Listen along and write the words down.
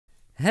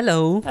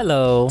Hello.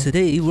 Hello.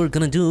 Today we're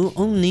gonna do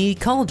only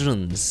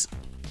cauldrons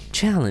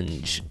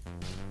challenge.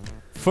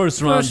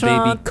 First round,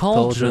 baby.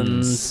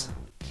 Cauldrons.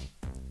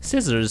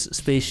 Scissors,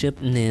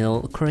 spaceship,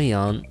 nail,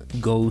 crayon,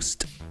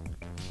 ghost,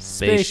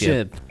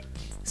 spaceship.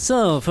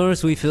 So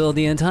first we fill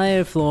the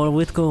entire floor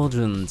with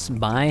cauldrons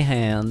by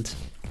hand.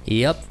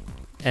 Yep.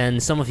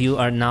 And some of you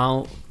are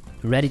now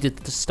ready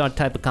to start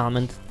type a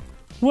comment.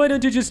 Why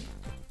don't you just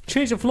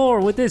change the floor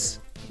with this?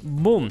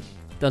 Boom.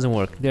 Doesn't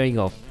work. There you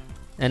go.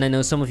 And I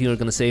know some of you are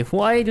gonna say,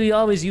 why do you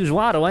always use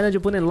water? Why don't you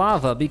put in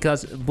lava?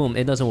 Because boom,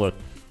 it doesn't work.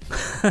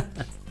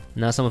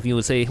 Now some of you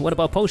will say, what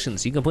about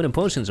potions? You can put in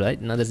potions,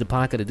 right? Now there's the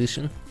pocket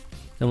edition.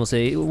 Then we'll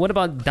say, what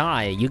about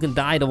dye? You can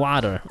dye the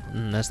water.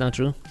 That's not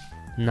true.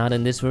 Not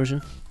in this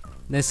version.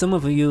 Then some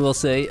of you will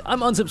say, I'm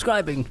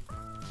unsubscribing.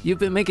 You've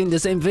been making the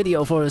same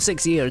video for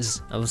 6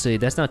 years. I will say,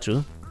 that's not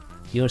true.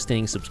 You're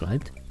staying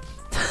subscribed.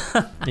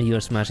 And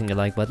you're smashing the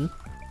like button.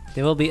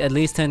 There will be at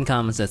least 10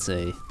 comments that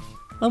say,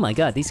 oh my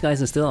god, these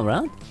guys are still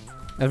around?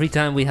 Every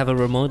time we have a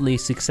remotely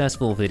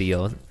successful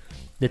video,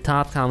 the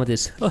top comment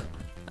is, oh,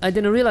 I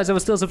didn't realize I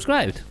was still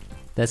subscribed.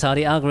 That's how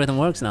the algorithm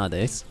works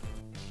nowadays.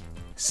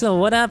 So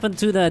what happened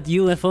to that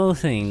UFO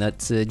thing that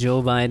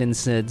Joe Biden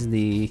said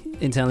the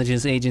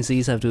intelligence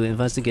agencies have to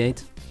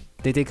investigate?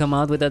 Did they come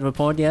out with that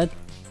report yet?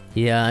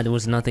 Yeah, there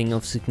was nothing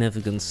of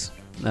significance.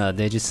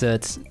 They just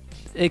said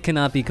it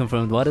cannot be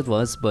confirmed what it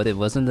was, but it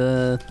wasn't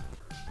a...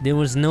 There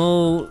was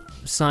no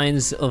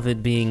signs of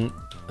it being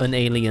an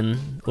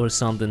alien or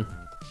something.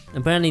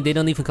 Apparently they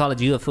don't even call it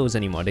UFOs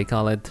anymore. They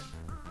call it...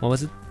 what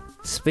was it?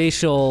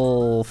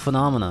 Spatial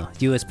phenomena.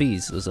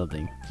 USBs or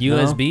something.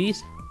 USBs?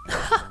 No?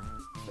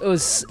 It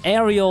was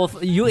aerial...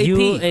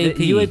 UAP.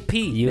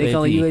 UAP. They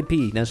call it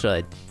UAP. That's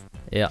right.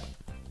 Yeah.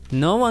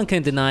 No one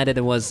can deny that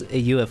it was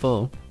a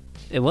UFO.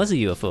 It was a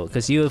UFO,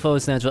 because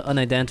UFO stands for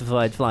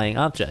unidentified flying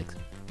object.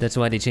 That's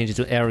why they changed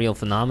it to aerial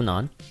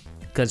phenomenon.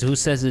 Because who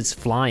says it's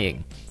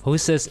flying? Who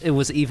says it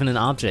was even an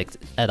object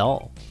at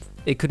all?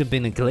 It could have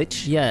been a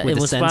glitch. Yeah, with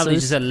it was probably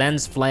just a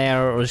lens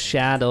flare or a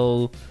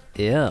shadow.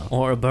 Yeah.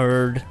 Or a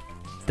bird.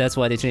 That's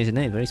why they changed the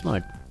name. Very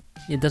smart.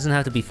 It doesn't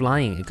have to be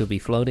flying. It could be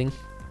floating.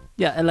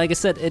 Yeah, and like I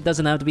said, it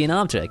doesn't have to be an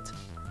object.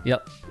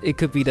 Yep. It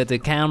could be that the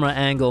camera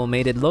angle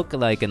made it look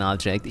like an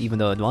object, even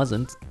though it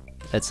wasn't,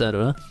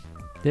 etc.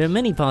 There are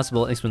many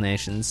possible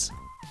explanations.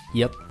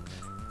 Yep.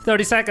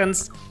 30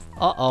 seconds.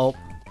 Uh-oh.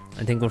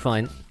 I think we're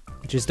fine.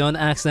 Just don't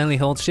accidentally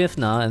hold shift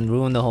now and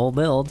ruin the whole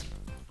build.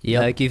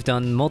 Yep. Like you've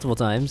done multiple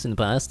times in the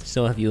past.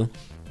 So have you.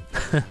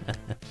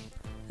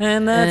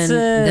 And that's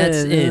it. That's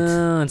it.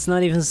 No, it's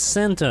not even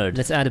centered.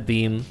 Let's add a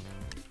beam.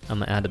 I'm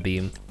gonna add a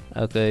beam.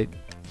 Okay.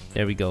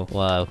 There we go.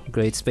 Wow.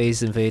 Great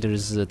Space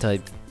Invaders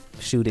type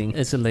shooting.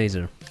 It's a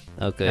laser.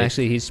 Okay.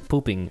 Actually, he's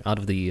pooping out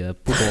of the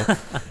poop hole.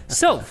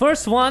 So,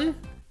 first one.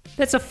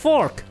 That's a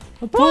fork.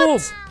 A poop.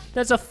 What?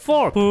 That's a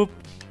fork. Poop.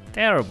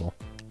 Terrible.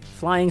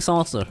 Flying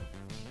saucer.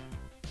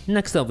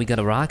 Next up, we got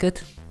a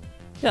rocket.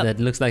 Yep. That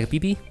looks like a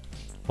pee-pee.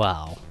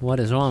 Wow. What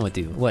is wrong with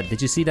you? What?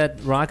 Did you see that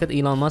rocket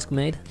Elon Musk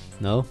made?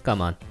 No.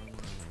 Come on.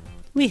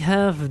 We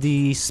have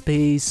the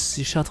space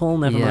shuttle.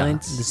 Never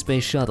mind. The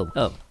space shuttle.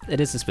 Oh, it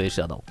is the space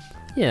shuttle.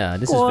 Yeah,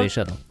 this Cool. is space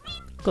shuttle.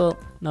 Cool.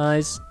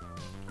 Nice.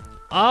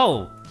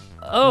 Oh.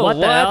 Oh, What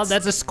the hell?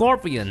 That's a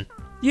scorpion.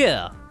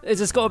 Yeah,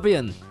 it's a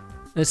scorpion.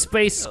 A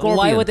space scorpion.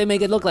 Why would they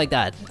make it look like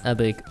that? A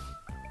big...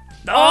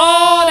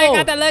 Oh, they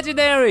got the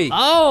legendary.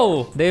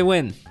 Oh! They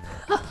win.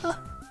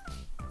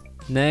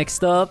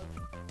 Next up,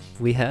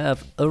 we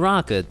have a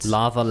rocket.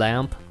 Lava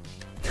lamp.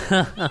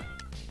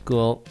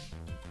 Cool.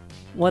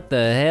 What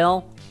the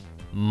hell?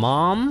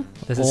 Mom?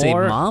 Does it say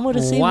mom or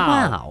does it say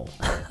wow?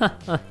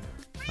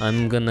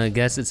 I'm gonna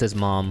guess it says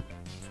mom.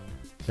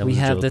 That We was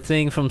a have joke. the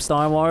thing from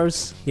Star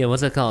Wars. Yeah,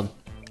 what's that called?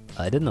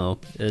 I don't know.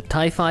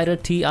 TIE Fighter,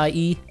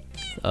 T-I-E.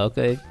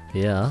 Okay,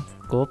 Yeah.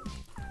 cool.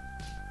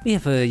 We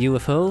have a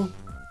UFO,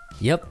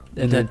 Yep.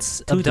 and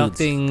that's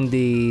abducting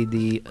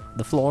the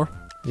floor.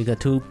 We got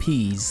two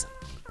P's.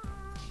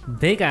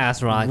 Big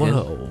ass rocket.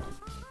 Whoa.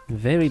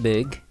 Very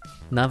big.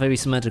 Not very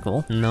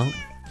symmetrical. No.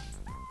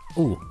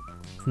 Ooh.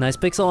 Nice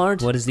pixel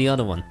art. What is the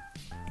other one?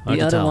 Hard The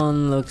to other tell.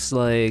 one looks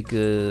like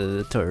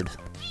a turd.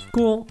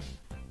 Cool.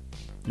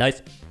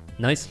 Nice.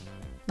 Nice.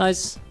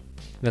 Nice.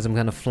 Got some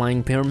kind of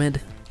flying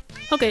pyramid.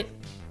 Okay.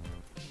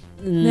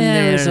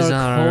 There's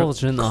our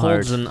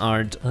cauldron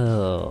art.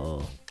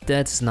 Oh.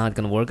 That's not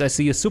gonna work. I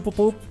see a super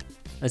poop.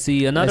 I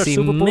see another I see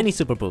super poop. many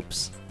super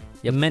poops.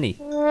 Yep. Many.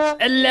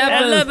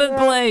 11th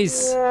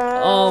place!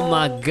 Oh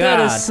my god. That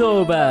is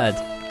so bad.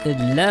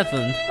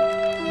 11th.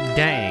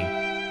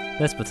 Dang.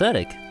 That's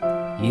pathetic.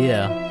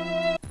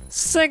 Yeah.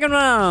 Second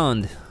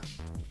round.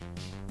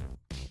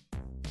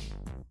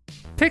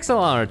 Pixel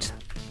art.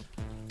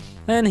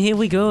 And here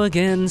we go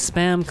again,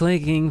 spam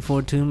clicking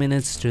for 2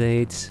 minutes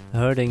straight,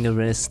 hurting the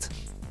wrist.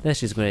 That's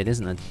just great,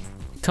 isn't it?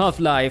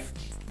 Tough life.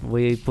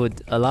 We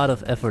put a lot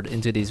of effort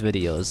into these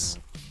videos.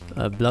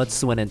 Blood,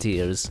 sweat and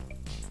tears.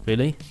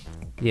 Really?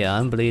 Yeah,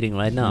 I'm bleeding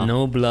right now.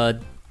 No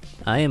blood.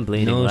 I am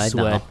bleeding No right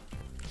sweat. now.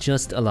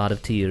 Just a lot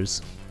of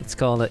tears. It's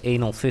called an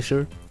anal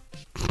fissure.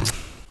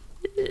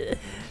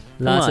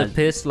 Lots What? of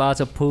piss, lots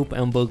of poop,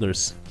 and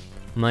boogers.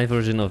 My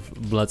version of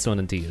blood, sweat,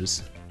 and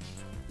tears.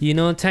 You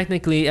know,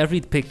 technically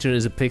every picture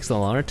is a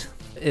pixel art.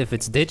 If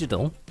it's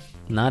digital,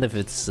 not if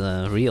it's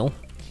real.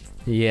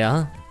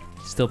 Yeah,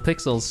 still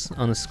pixels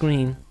on a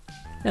screen.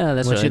 Yeah,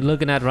 that's what right. you're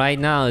looking at right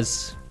now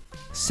is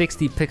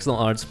 60 pixel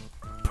arts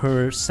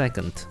per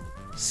second.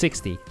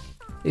 60.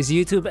 Is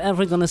YouTube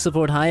ever gonna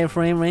support higher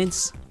frame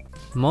rates?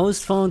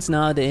 Most phones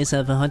nowadays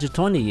have a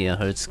 120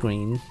 Hz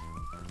screen.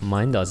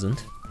 Mine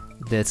doesn't.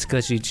 That's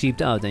because you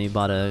cheaped out and you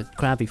bought a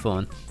crappy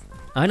phone.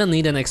 I don't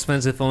need an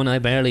expensive phone, I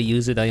barely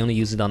use it, I only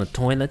use it on a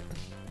toilet.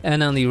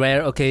 And on the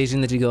rare occasion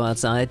that you go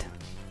outside.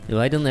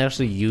 I don't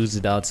actually use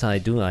it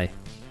outside, do I?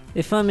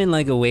 If I'm in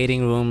like a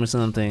waiting room or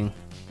something.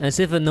 As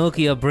if a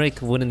Nokia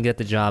brick wouldn't get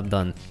the job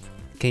done.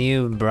 Can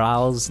you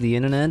browse the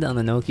internet on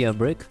a Nokia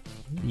brick?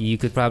 You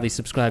could probably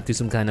subscribe to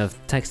some kind of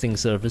texting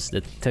service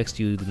that texts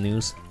you the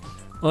news.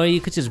 Or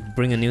you could just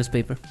bring a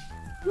newspaper.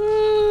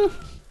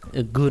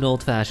 A good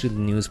old-fashioned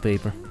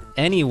newspaper.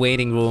 Any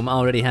waiting room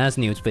already has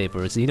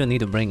newspapers, you don't need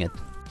to bring it.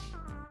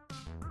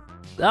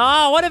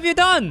 Ah, what have you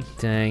done?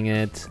 Dang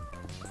it.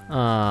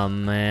 Oh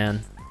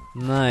man.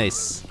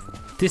 Nice.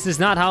 This is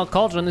not how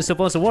Cauldron is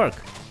supposed to work.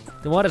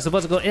 The water's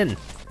supposed to go in.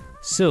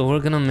 So we're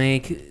gonna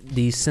make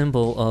the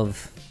symbol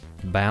of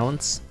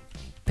balance.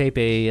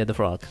 Pepe the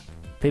frog.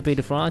 Pepe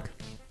the frog?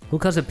 Who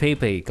calls it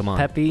Pepe? Come on.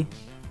 Pepe?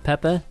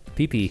 Pepe?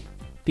 Peepee.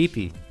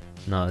 Peepee.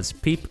 No, it's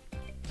peep.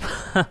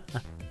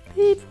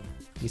 Beep.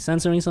 You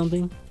censoring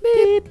something?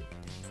 Beep.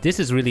 This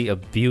is really a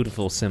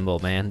beautiful symbol,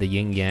 man. The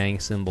yin-yang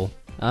symbol.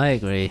 I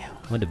agree.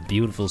 What a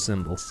beautiful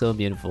symbol. So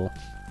beautiful.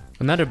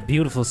 Another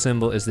beautiful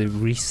symbol is the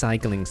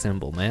recycling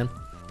symbol, man.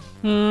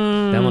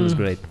 That one is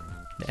great.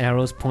 The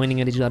arrows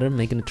pointing at each other,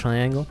 making a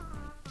triangle.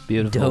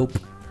 Beautiful.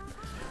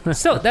 Dope.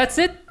 So, that's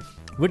it.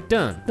 We're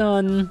done.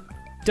 Done.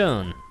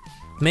 Done.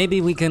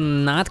 Maybe we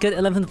can not get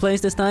 11th place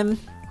this time?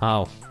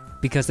 How?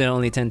 Because there are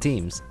only 10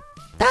 teams.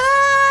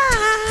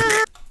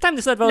 Time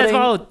to start Let's voting.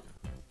 vote.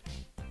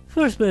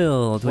 First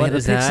build. We What have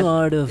is a pixel that?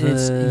 art of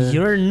It's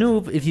your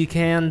noob. If you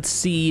can't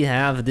see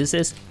half this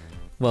is.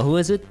 Well, who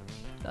is it?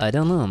 I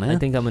don't know, man. I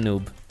think I'm a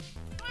noob.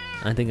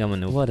 I think I'm a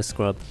noob. What a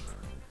scrub.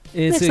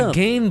 It's Next a up.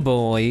 Game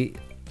Boy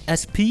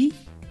SP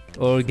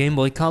or Game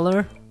Boy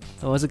Color.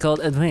 What was it called?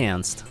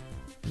 Advanced.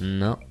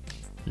 No,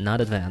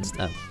 not advanced.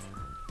 Oh.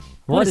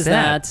 What is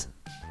that?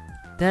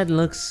 That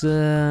looks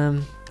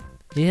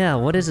yeah,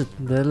 what is it?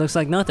 That looks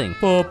like nothing.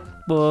 Boop.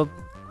 Boop.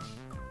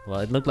 Well,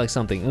 it looked like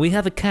something. We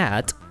have a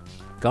cat.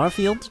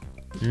 Garfield?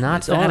 Not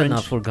It's bad orange.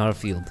 enough for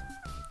Garfield.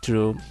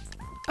 True.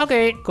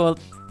 Okay, cool.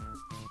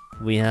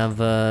 We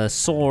have a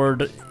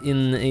sword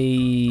in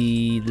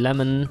a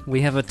lemon.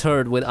 We have a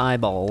turd with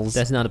eyeballs.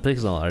 That's not a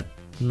pixel art.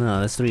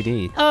 No, that's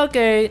 3D.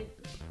 Okay.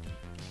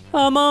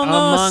 Among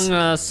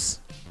Us.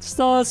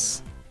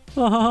 Sus.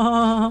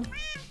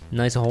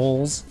 Nice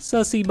holes.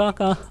 Sussy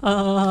baka.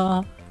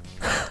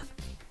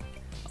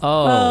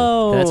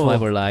 Oh, that's why Oh.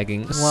 we're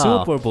lagging.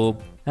 Wow. Super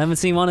boop. I haven't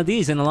seen one of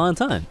these in a long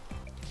time.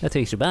 That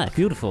takes you back.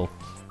 Beautiful.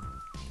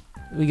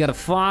 We got a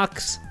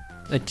fox,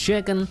 a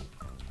chicken.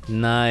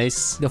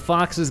 Nice. The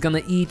fox is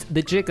gonna eat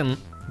the chicken.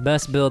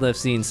 Best build I've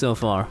seen so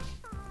far.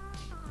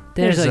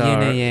 There's a yin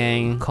our and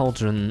yang.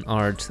 Cauldron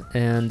art,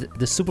 and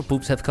the super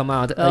poops have come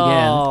out again.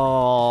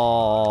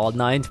 Oh,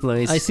 9th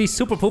place. I see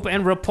super poop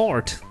and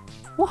report.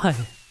 Why?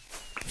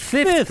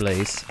 Fifth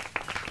place.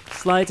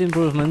 Slight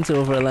improvement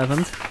over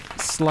 11th.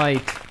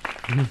 Slight.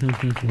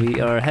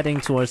 We are heading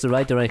towards the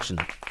right direction.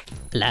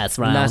 Last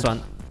round. Last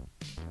one.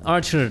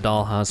 Archer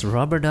Dollhouse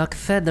Rubber Duck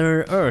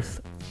Feather Earth.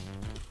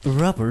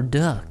 Rubber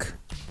duck.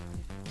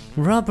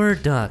 Rubber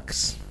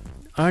ducks.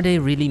 Are they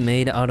really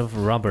made out of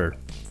rubber?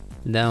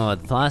 Then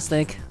what?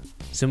 Plastic?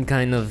 Some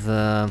kind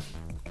of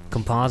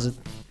composite?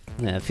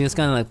 Yeah, it feels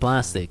kind of like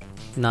plastic,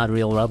 not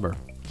real rubber.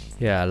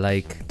 Yeah,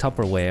 like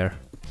Tupperware.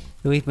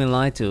 We've been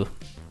lied to.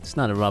 It's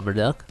not a rubber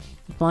duck.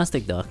 A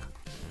plastic duck.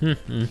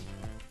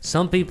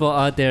 Some people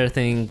out there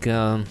think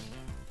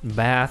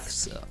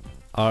baths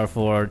are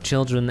for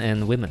children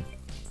and women.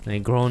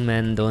 Like grown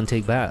men don't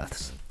take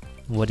baths.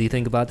 What do you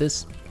think about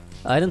this?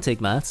 I don't take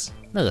baths,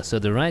 No, so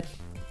they're right.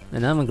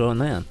 and I'm a grown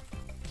man.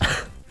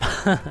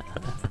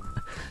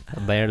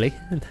 Barely.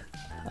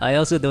 I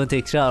also don't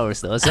take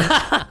showers though, so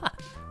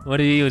What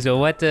do you use? A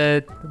wet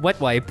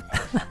wipe?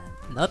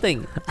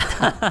 nothing.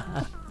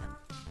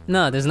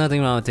 No, there's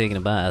nothing wrong with taking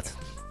a bath.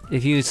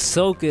 If you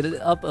soak it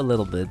up a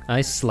little bit.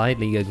 I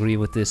slightly agree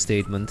with this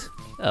statement.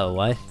 Oh,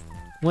 why?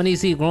 When do you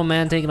see a grown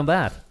man taking a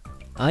bath?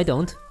 I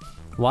don't.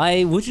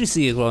 Why would you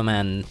see a grown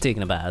man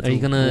taking a bath? Are you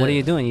gonna- What are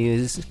you doing? You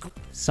just...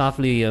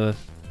 Softly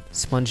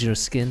sponge your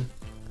skin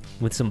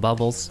with some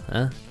bubbles,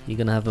 huh? You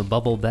gonna have a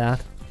bubble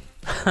bath?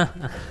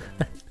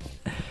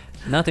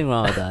 Nothing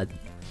wrong with that.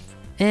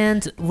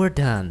 And we're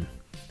done.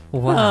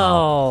 Wow.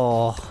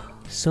 Oh.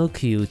 So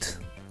cute.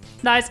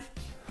 Nice.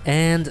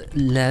 And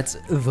let's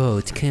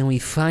vote. Can we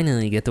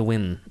finally get the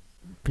win?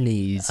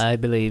 Please. I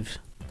believe.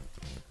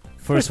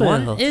 First First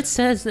one, vote. it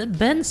says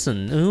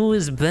Benson. Who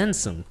is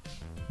Benson?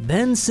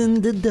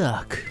 Benson the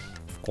duck.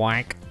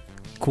 Quack.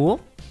 Cool.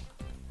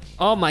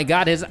 Oh my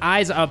god, his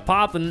eyes are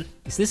popping.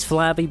 Is this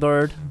Flappy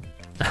Bird?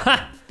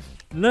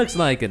 Looks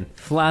like it.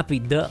 Flappy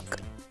Duck.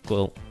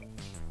 Cool.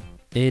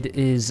 It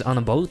is on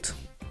a boat,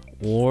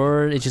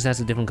 or it just has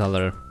a different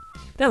color.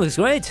 That looks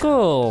great.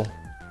 Cool.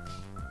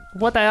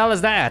 What the hell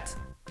is that?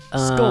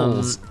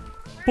 Skulls.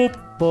 Boop,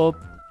 boop,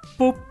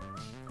 boop.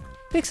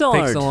 Pixel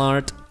art. Pixel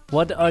art.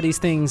 What are these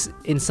things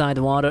inside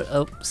the water?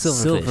 Oh,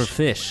 silverfish.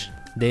 Silverfish.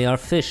 They are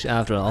fish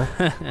after all.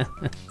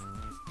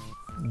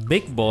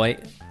 Big boy.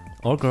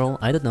 Or girl,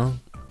 I don't know.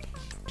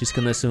 Just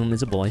gonna assume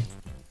it's a boy.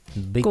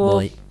 Big Cool.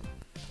 boy.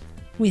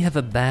 We have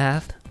a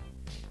bath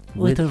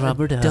With a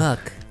rubber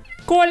duck.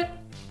 Cool.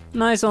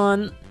 Nice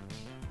one.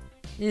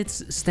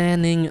 It's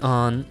standing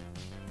on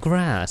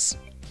grass.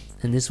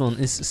 And this one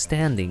is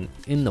standing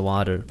in the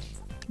water.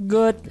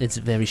 Good. It's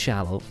very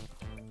shallow.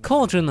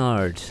 Cauldron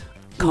art.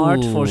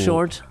 Cart for Ooh.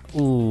 short.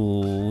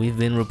 Ooh, we've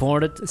been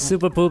reported.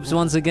 Super poops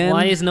once again.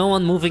 Why is no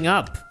one moving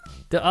up?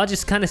 They're all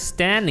just kind of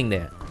standing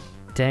there.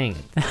 Dang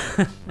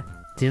it.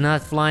 They're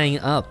not flying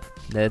up.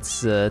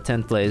 That's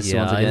 10th place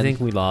Yeah, once again. I think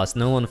we lost.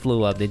 No one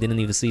flew up. They didn't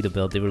even see the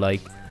build. They were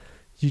like,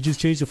 you just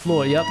changed the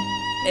floor. Yep.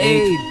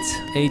 8.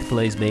 8th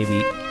place,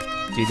 baby.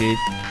 GG.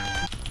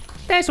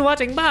 Thanks for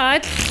watching.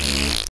 Bye.